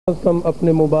हम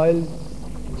अपने mobile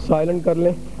silent कर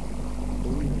लें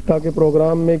ताकि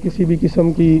प्रोग्राम में किसी भी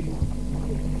किस्म की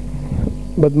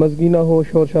बदमज़गी ना हो,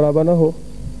 शोर शराबा ना हो।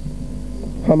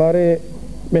 हमारे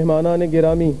मेहमानान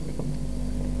गिरामी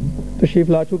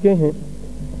तशरीफ़ ला चुके हैं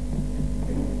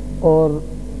और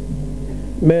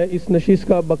मैं इस नशिस्त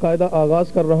का बाकायदा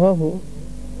आगाज़ कर रहा हूँ।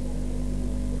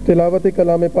 तिलावत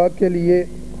कलाम पाक के लिए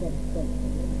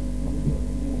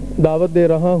दावत दे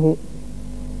रहा हूँ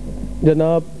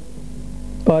जनाब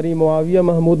qari माविया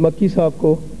मehmood मकी साहब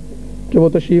को कि वो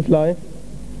तशरीफ़ लाएँ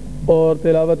और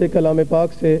तिलावत कलाम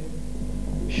पाक से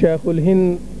shaikh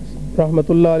हिंद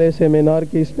रहमतुल्लाह अलैह सेमिनार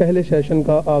के इस पहले सेशन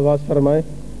का आगाज़ फरमाएँ।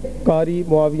 qari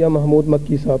माविया मehmood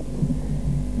मकी साहब।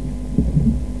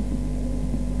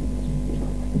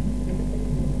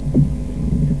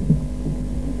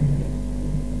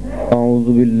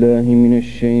 अऊज़ु बिल्लाहि मिनश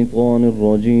शैतानिर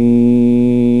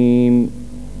रजीम।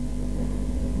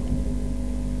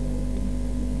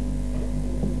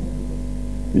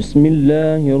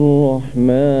 बिस्मिल्लाहिर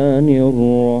रहमानिर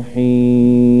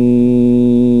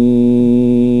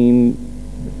रहीम।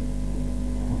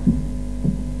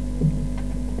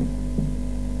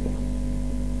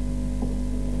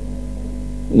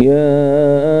 या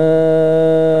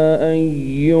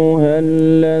अय्युहल्लज़ीना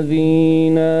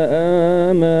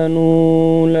आमनू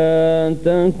ला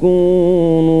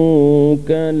तकूनू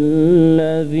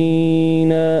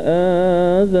कल्लज़ीना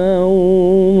आज़ौ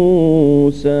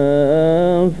मूसा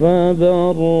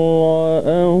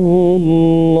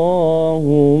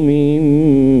फबर्रअहुल्लाहु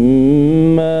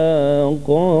मिम्मा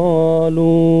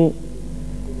क़ालू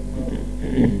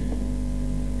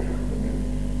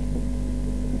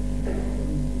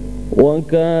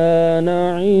वकान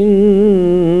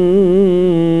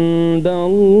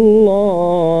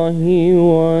इंदल्लाहि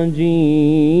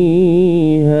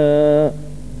वजीहा।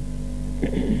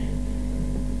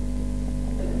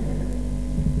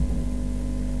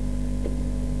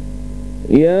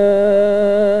 या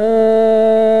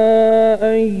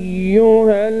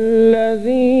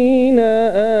अय्युहल्लज़ीना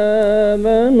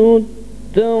आमनू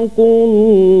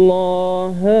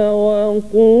इत्तक़ुल्लाहा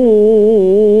वक़ूलू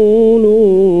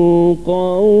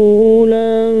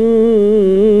क़ौलन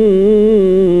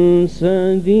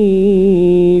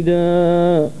सदीदा।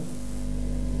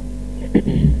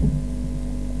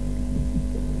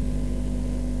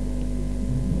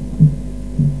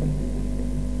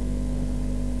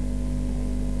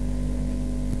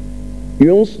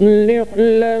 युस्लिह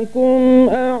लकुम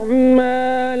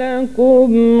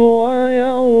अअमालकुम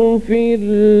वयग़फिर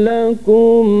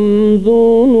लकुम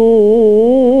ज़ुनूबकुम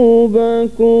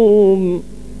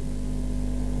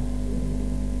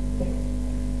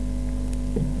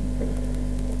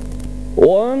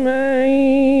वमन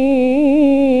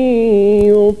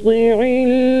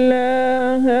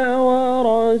युतिइल्लाह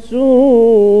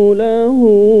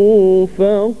वरसूलहु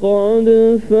फ़क़द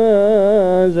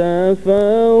फ़ाज़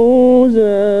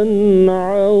फ़ौज़न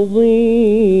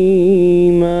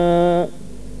अज़ीमा।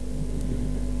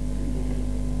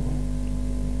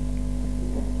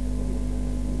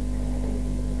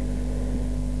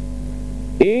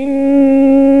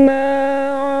 इन्ना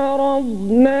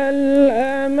अरज़ना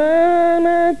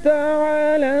अल-अमानता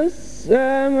अला-स्समावाति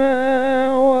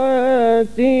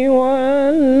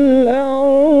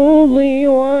वल-अर्ज़ि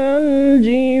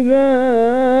वल-जिबाल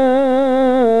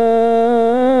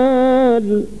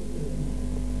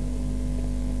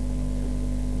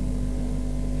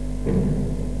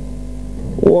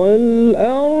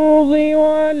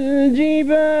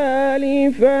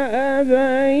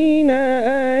فأبين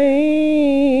أن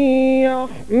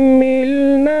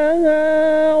يحملنها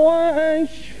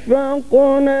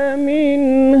وأشفقن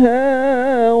منها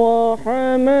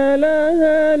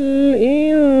وحملها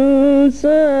الإنسان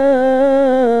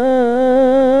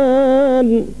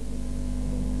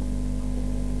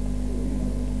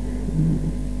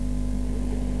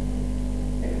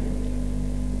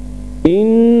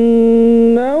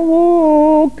إنه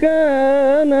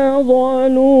كان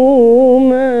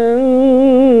ظلوما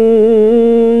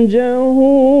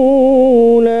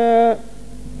جهولا।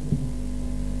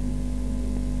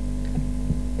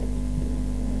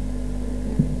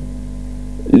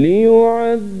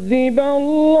 ليعذب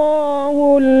الله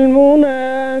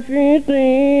المنافقين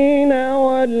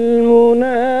والمنافقات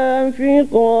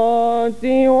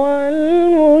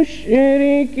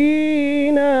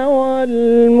والمشركين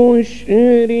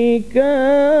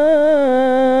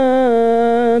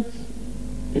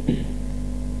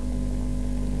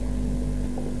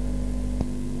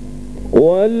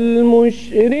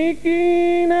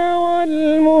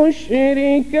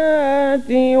والمشركات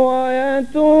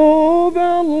ويتوب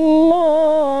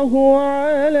الله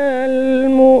على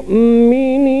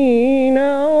المؤمنين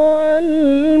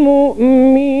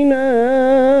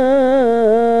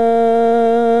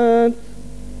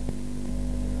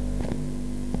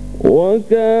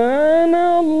وكان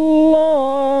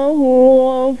الله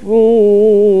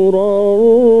غفورا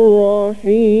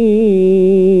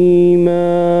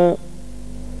رحيما.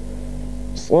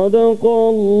 صدق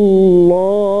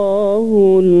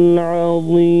الله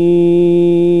العظيم.